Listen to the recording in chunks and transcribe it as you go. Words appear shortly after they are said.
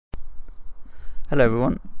Hello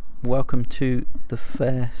everyone, welcome to the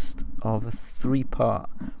first of a three-part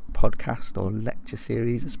podcast or lecture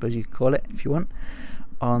series, I suppose you could call it if you want,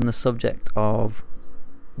 on the subject of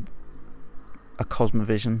a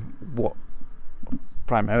cosmovision,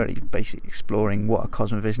 primarily basically exploring what a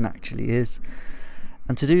cosmovision actually is.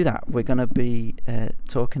 And to do that, we're going to be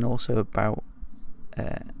talking also about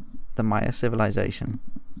the Maya civilization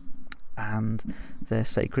and their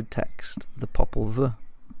sacred text, the Popol Vuh.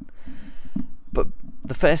 But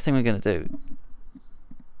the first thing we're going to do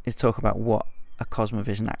is talk about what a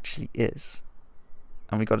cosmovision actually is,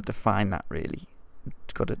 and we've got to define that. Really, we've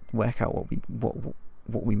got to work out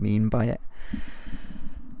what we mean by it.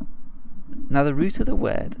 Now, the root of the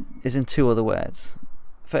word is in two other words.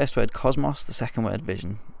 First word cosmos, the second word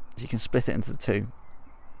vision. So you can split it into the two,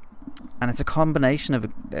 and it's a combination of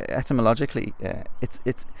etymologically.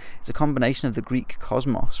 It's a combination of the Greek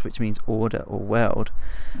cosmos, which means order or world,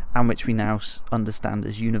 and which we now understand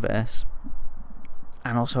as universe,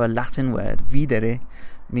 and also a Latin word videre,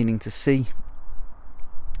 meaning to see.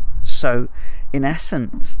 So, in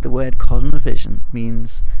essence, the word cosmovision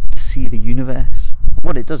means to see the universe.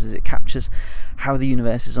 What it does is it captures how the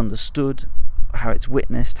universe is understood, how it's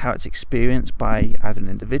witnessed, how it's experienced by either an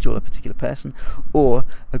individual, a particular person, or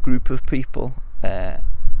a group of people. They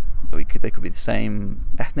could be the same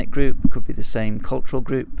ethnic group, it could be the same cultural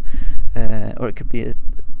group, or it could be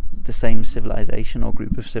the same civilization or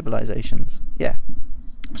group of civilizations. Yeah.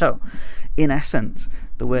 So, in essence,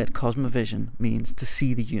 the word cosmovision means to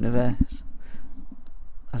see the universe,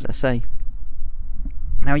 as I say.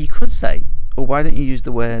 Now, you could say, well, why don't you use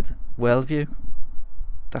the word worldview?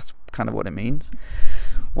 That's kind of what it means.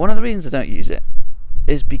 One of the reasons I don't use it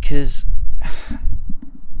is because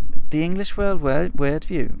the English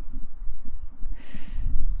worldview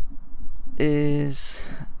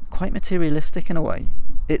is quite materialistic in a way.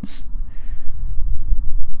 It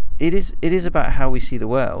is about how we see the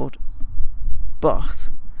world,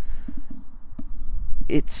 but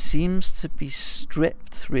it seems to be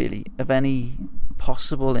stripped really of any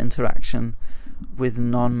possible interaction with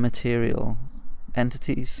non-material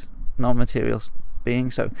entities, non-material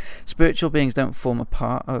beings. So spiritual beings don't form a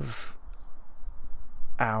part of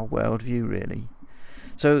our worldview really.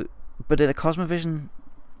 So, but in a cosmovision,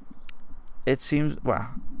 it seems, well,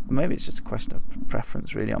 maybe it's just a question of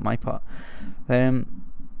preference really on my part.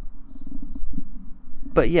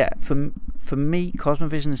 But yeah, for me,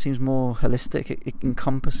 cosmovision seems more holistic. It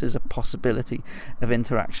encompasses a possibility of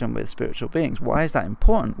interaction with spiritual beings. Why is that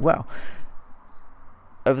important? Well,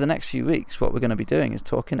 over the next few weeks, what we're going to be doing is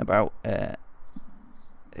talking about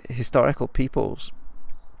historical peoples,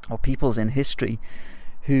 or peoples in history,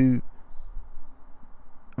 who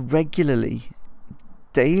regularly,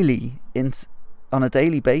 on a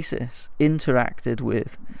daily basis, interacted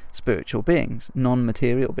with spiritual beings,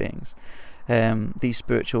 non-material beings. These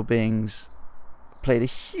spiritual beings played a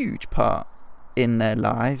huge part in their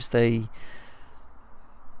lives. They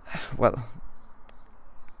were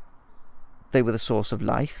the source of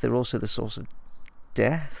life. They're also the source of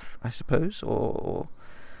death, I suppose, or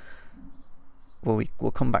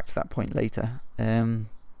we'll come back to that point later.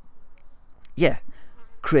 Yeah,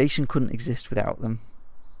 creation couldn't exist without them.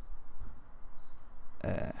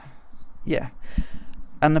 Yeah,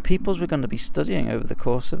 and the peoples we're going to be studying over the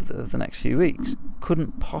course of the next few weeks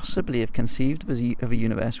couldn't possibly have conceived of a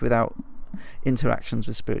universe without interactions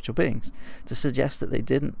with spiritual beings. To suggest that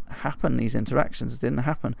these interactions didn't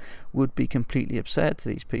happen, would be completely absurd to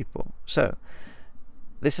these people. So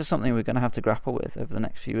this is something we're going to have to grapple with over the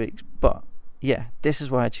next few weeks. But yeah, this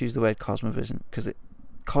is why I choose the word cosmovision, because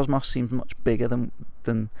cosmos seems much bigger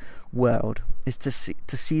than world. Is to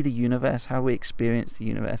see the universe, how we experience the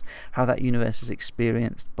universe, how that universe is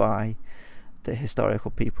experienced by the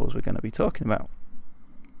historical peoples we're going to be talking about.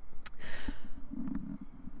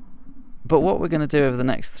 But what we're going to do over the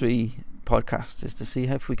next three podcasts is to see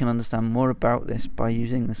if we can understand more about this by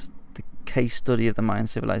using the case study of the Mayan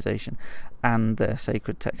civilization and the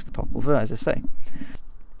sacred text, the Popol Vuh, as I say.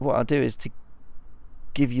 What I'll do is to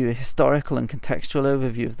give you a historical and contextual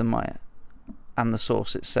overview of the Maya and the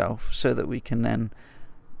source itself, so that we can then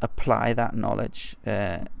apply that knowledge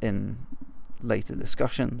in later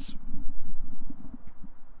discussions.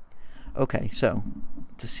 Okay, so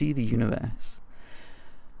to see the universe.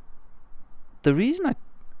 The reason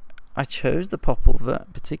I chose the Popol Vuh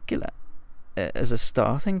in particular as a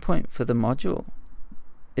starting point for the module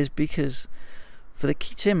is because for the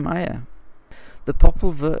Quiche Maya, the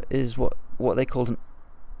Popol Vuh is what they called an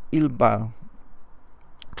ilbal.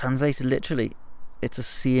 Translated literally, it's a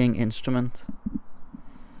seeing instrument.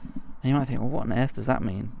 And you might think, well, what on earth does that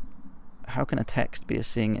mean? How can a text be a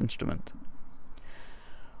seeing instrument?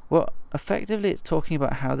 Well, effectively it's talking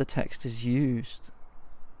about how the text is used.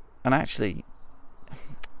 And actually,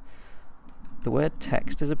 the word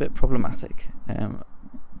text is a bit problematic,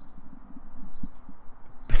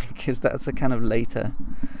 because that's a kind of later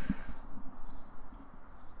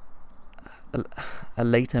a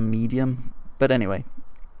later medium. But anyway,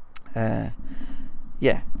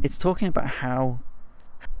 yeah, it's talking about how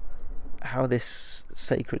this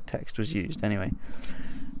sacred text was used. Anyway,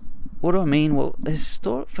 what do I mean? Well,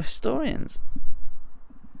 for historians,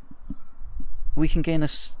 we can gain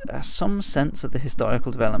some sense of the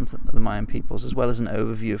historical development of the Mayan peoples, as well as an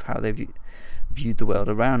overview of how they viewed the world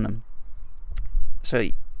around them. So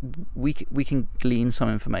we can glean some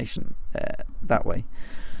information that way,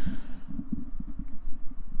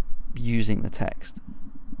 using the text.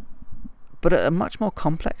 But at a much more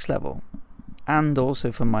complex level, and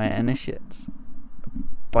also for Maya initiates,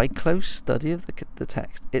 by close study of the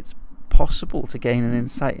text, it's possible to gain an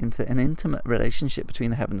insight into an intimate relationship between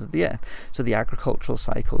the heavens and the earth. So the agricultural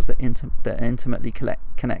cycles that are intimately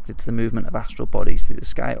connected to the movement of astral bodies through the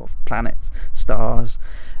sky, of planets, stars,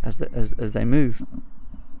 as they move.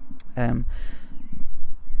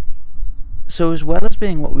 So as well as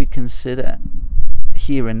being what we'd consider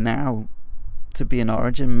here and now to be an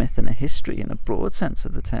origin myth and a history in a broad sense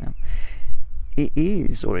of the term, it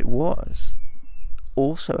is, or it was,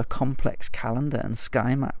 also a complex calendar and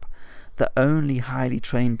sky map that only highly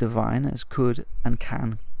trained diviners could and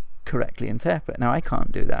can correctly interpret. Now, I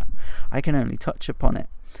can't do that. I can only touch upon it.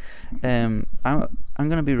 I'm going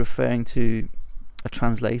to be referring to a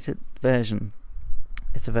translated version.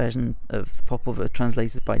 It's a version of the Popol Vuh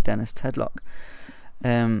translated by Dennis Tedlock.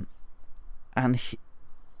 And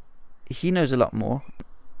he knows a lot more.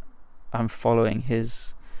 I'm following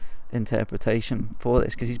his interpretation for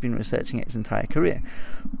this because he's been researching it his entire career.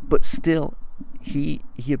 But still, he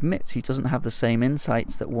admits he doesn't have the same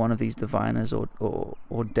insights that one of these diviners or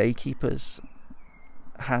daykeepers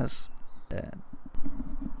has.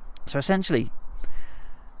 So essentially,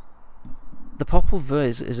 the Popol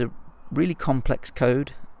Vuh is a really complex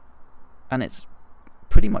code, and it's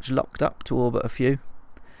pretty much locked up to all but a few.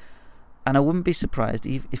 And I wouldn't be surprised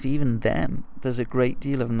if even then there's a great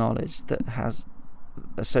deal of knowledge that has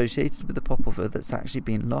associated with the Popol Vuh that's actually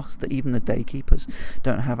been lost, that even the daykeepers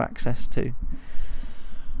don't have access to.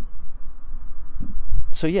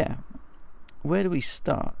 So yeah, where do we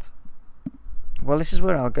start? Well, this is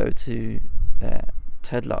where I'll go to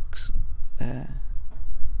Tedlock's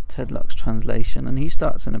translation, and he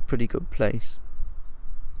starts in a pretty good place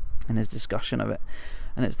in his discussion of it,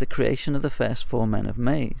 and it's the creation of the first four men of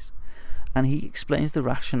maize. And he explains the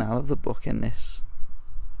rationale of the book in this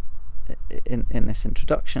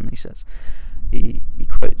introduction. He says, he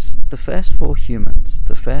quotes, "The first four humans,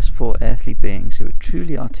 the first four earthly beings who were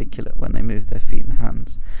truly articulate when they moved their feet and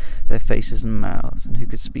hands, their faces and mouths, and who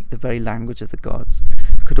could speak the very language of the gods,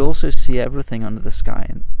 could also see everything under the sky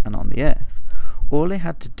and on the earth. All they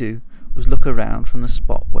had to do was look around from the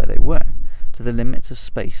spot where they were, to the limits of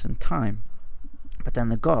space and time. But then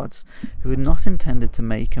the gods, who had not intended to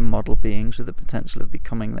make and model beings with the potential of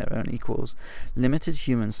becoming their own equals, limited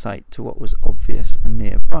human sight to what was obvious and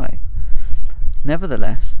nearby.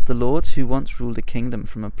 Nevertheless, the lords who once ruled a kingdom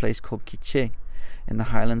from a place called Quiché, in the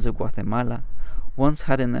highlands of Guatemala, once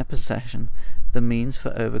had in their possession the means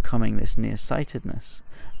for overcoming this nearsightedness,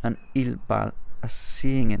 an ilbal, a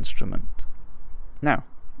seeing instrument." Now,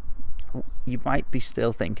 you might be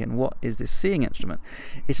still thinking, what is this seeing instrument?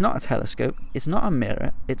 It's not a telescope, it's not a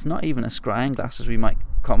mirror, it's not even a scrying glass as we might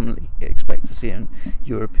commonly expect to see in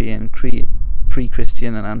European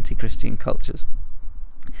pre-Christian and anti-Christian cultures.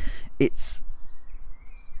 It's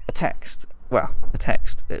a text,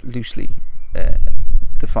 loosely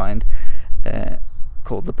defined,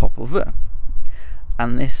 called the Popol Vuh.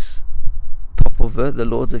 And this Popol Vuh, the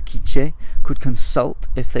lords of Quiché, could consult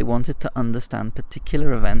if they wanted to understand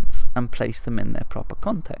particular events and place them in their proper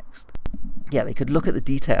context. Yeah, they could look at the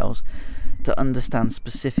details to understand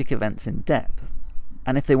specific events in depth,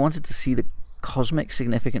 and if they wanted to see the cosmic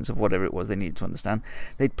significance of whatever it was they needed to understand,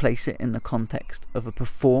 they'd place it in the context of a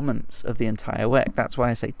performance of the entire work. That's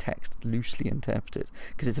why I say text loosely interpreted,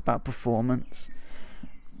 because it's about performance.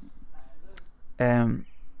 So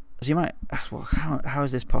you might ask, well, how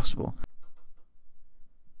is this possible?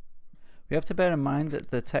 We have to bear in mind that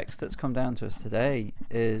the text that's come down to us today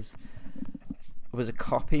was a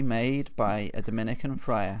copy made by a Dominican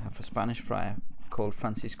friar, a Spanish friar called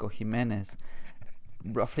Francisco Jimenez,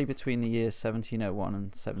 roughly between the years 1701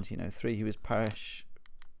 and 1703. He was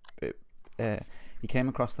he came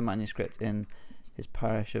across the manuscript in his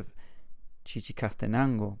parish of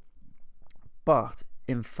Chichicastenango, but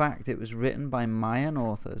in fact, it was written by Mayan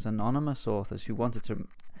authors, anonymous authors, who wanted to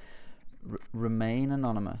remain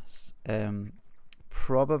anonymous,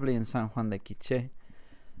 probably in San Juan de Quiché,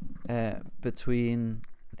 between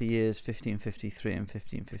the years 1553 and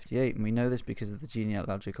 1558. And we know this because of the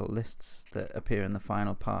genealogical lists that appear in the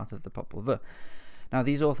final part of the Popol Vuh. Now,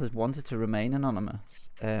 these authors wanted to remain anonymous.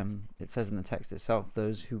 It says in the text itself,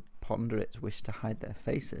 those who ponder it wish to hide their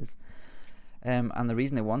faces. And the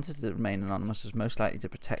reason they wanted to remain anonymous was most likely to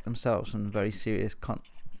protect themselves from very serious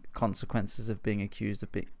consequences of being accused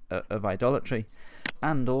of idolatry,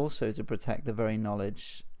 and also to protect the very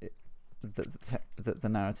knowledge that the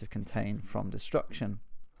narrative contained from destruction.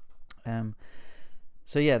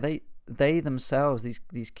 So yeah, they themselves, these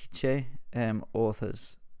Quiché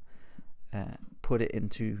authors,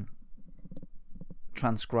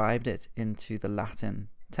 transcribed it into the Latin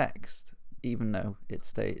text, even though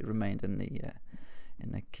it remained in the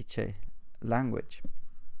Quiché language.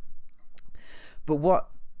 But what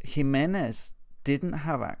Jimenez didn't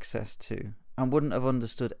have access to, and wouldn't have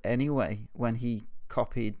understood anyway when he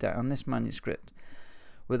copied down this manuscript,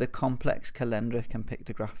 were the complex calendric and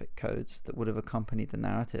pictographic codes that would have accompanied the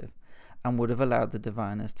narrative and would have allowed the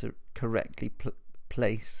diviners to correctly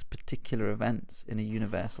place particular events in a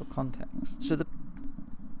universal context. So the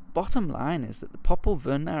bottom line is that the Popol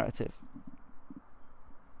Vuh narrative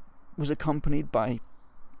was accompanied by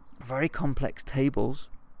very complex tables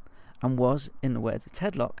and was, in the words of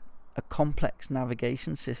Tedlock, a complex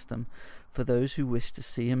navigation system for those who wish to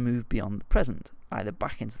see and move beyond the present, either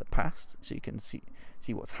back into the past so you can see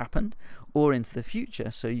what's happened, or into the future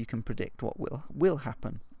so you can predict what will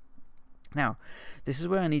happen. Now, this is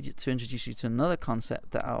where I need to introduce you to another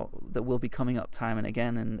concept that will be coming up time and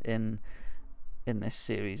again in this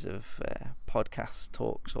series of podcast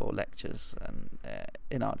talks or lectures and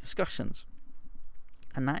in our discussions,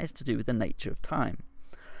 and that is to do with the nature of time.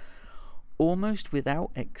 Almost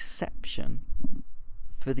without exception,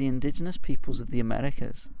 for the indigenous peoples of the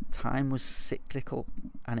Americas, time was cyclical,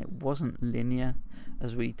 and it wasn't linear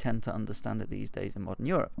as we tend to understand it these days in modern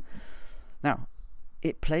Europe. Now,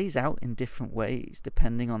 it plays out in different ways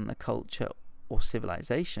depending on the culture or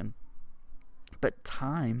civilization, but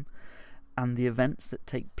time and the events that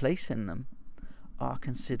take place in them are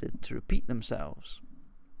considered to repeat themselves.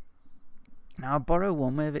 Now, I'll borrow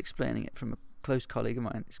one way of explaining it from a close colleague of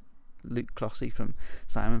mine, Luke Clossy from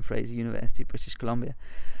Simon Fraser University of British Columbia,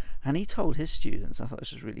 and he told his students, I thought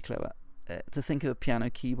this was really clever, to think of a piano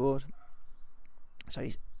keyboard. So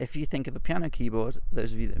if you think of a piano keyboard,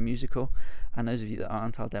 those of you that are musical, and those of you that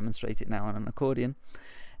aren't, I'll demonstrate it now on an accordion.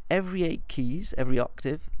 Every 8 keys, every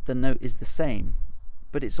octave, the note is the same,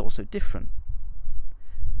 but it's also different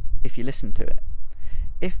if you listen to it.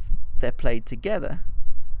 If they're played together,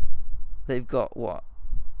 they've got what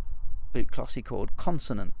Luke Clossy called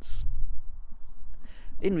consonants.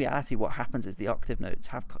 In reality, what happens is the octave notes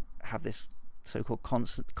have this so-called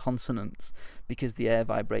consonants because the air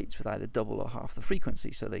vibrates with either double or half the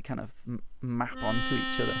frequency, so they kind of map onto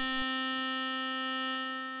each other.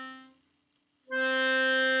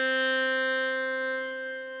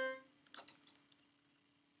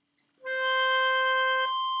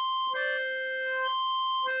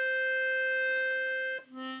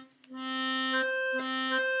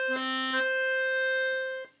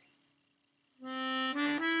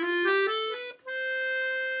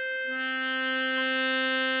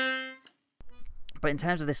 But in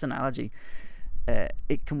terms of this analogy,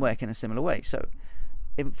 it can work in a similar way. So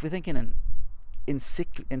if we're thinking in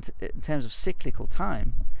terms of cyclical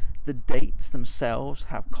time, the dates themselves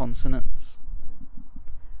have consonants.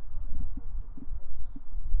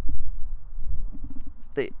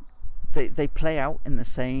 They play out in the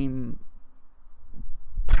same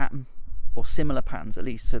pattern, or similar patterns at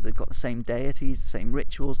least. So they've got the same deities, the same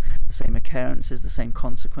rituals, the same occurrences, the same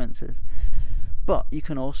consequences. But you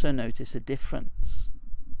can also notice a difference.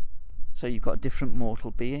 So you've got different mortal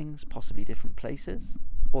beings, possibly different places,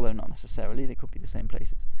 although not necessarily, they could be the same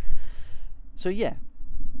places. So yeah,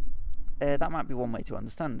 that might be one way to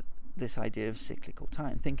understand this idea of cyclical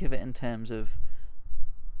time. Think of it in terms of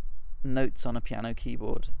notes on a piano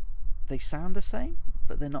keyboard. They sound the same,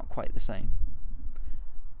 but they're not quite the same.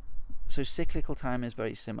 So cyclical time is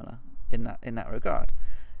very similar in that regard.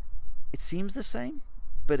 It seems the same,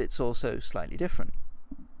 but it's also slightly different.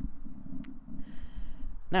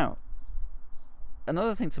 Now,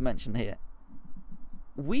 another thing to mention here,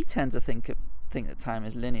 we tend to think that time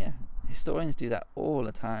is linear. Historians do that all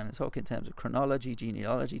the time. They talk in terms of chronology,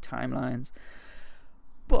 genealogy, timelines.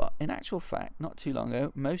 But in actual fact, not too long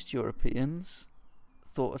ago, most Europeans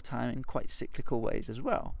thought of time in quite cyclical ways as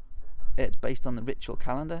well. It's based on the ritual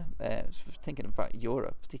calendar. Thinking about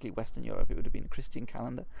Europe, particularly Western Europe, it would have been a Christian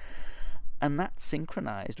calendar. And that's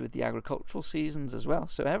synchronized with the agricultural seasons as well.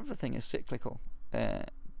 So everything is cyclical,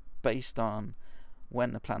 based on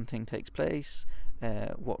when the planting takes place,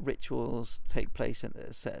 what rituals take place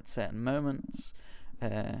at certain moments,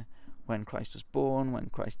 when Christ was born, when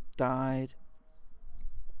Christ died,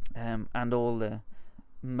 and all the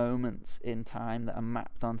moments in time that are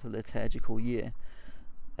mapped onto the liturgical year.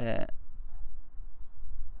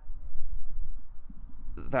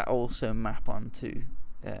 That also map onto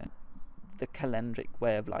the calendric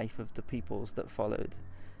way of life of the peoples that followed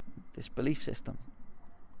this belief system.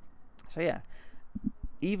 So yeah,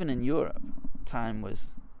 even in Europe, time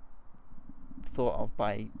was thought of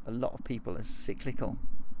by a lot of people as cyclical.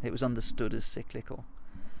 It was understood as cyclical.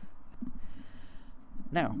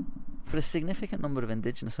 Now, for a significant number of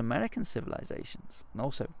indigenous American civilizations, and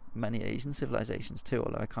also many Asian civilizations too,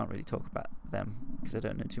 although I can't really talk about them because I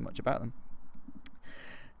don't know too much about them,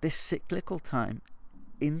 this cyclical time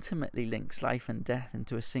intimately links life and death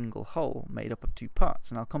into a single whole made up of two parts,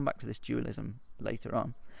 and I'll come back to this dualism later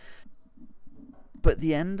on. But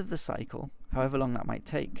the end of the cycle, however long that might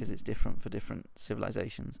take, because it's different for different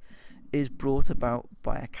civilizations, is brought about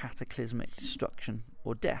by a cataclysmic destruction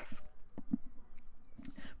or death.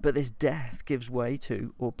 But this death gives way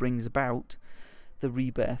to, or brings about, the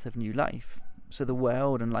rebirth of new life. So the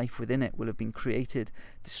world and life within it will have been created,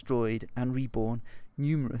 destroyed, and reborn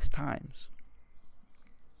numerous times.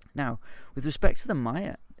 Now, with respect to the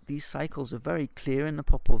Maya, these cycles are very clear in the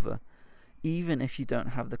Popol Vuh, even if you don't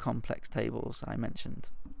have the complex tables I mentioned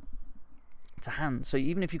to hand. So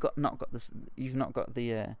even if you've not got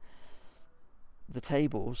the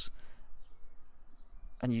tables,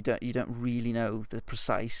 and you don't really know the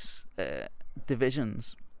precise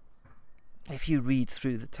divisions, if you read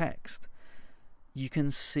through the text, you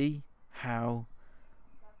can see how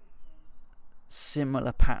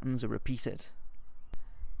similar patterns are repeated.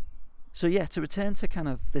 So yeah, to return to kind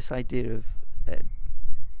of this idea of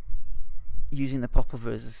using the Popol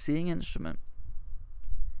Vuh as a seeing instrument,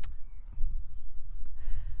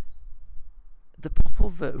 the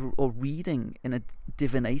Popol Vuh, or reading in a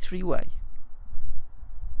divinatory way,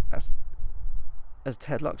 as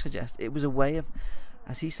Ted Locke suggests, it was a way of,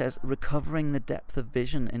 as he says, recovering the depth of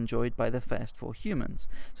vision enjoyed by the first four humans.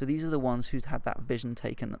 So these are the ones who'd had that vision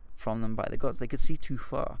taken from them by the gods. They could see too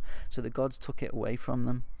far, so the gods took it away from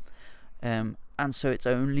them. And so it's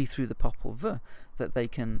only through the Popol Vuh that they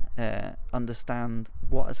can understand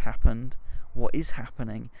what has happened, what is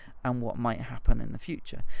happening, and what might happen in the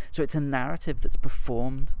future. So it's a narrative that's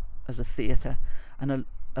performed as a theatre, and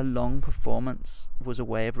a long performance was a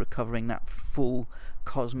way of recovering that full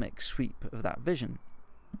cosmic sweep of that vision.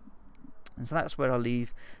 And so that's where I'll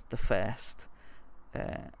leave the first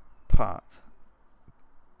part.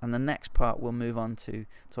 And the next part we'll move on to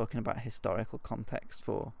talking about historical context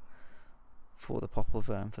for the Popol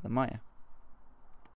Vuh and for the Maya.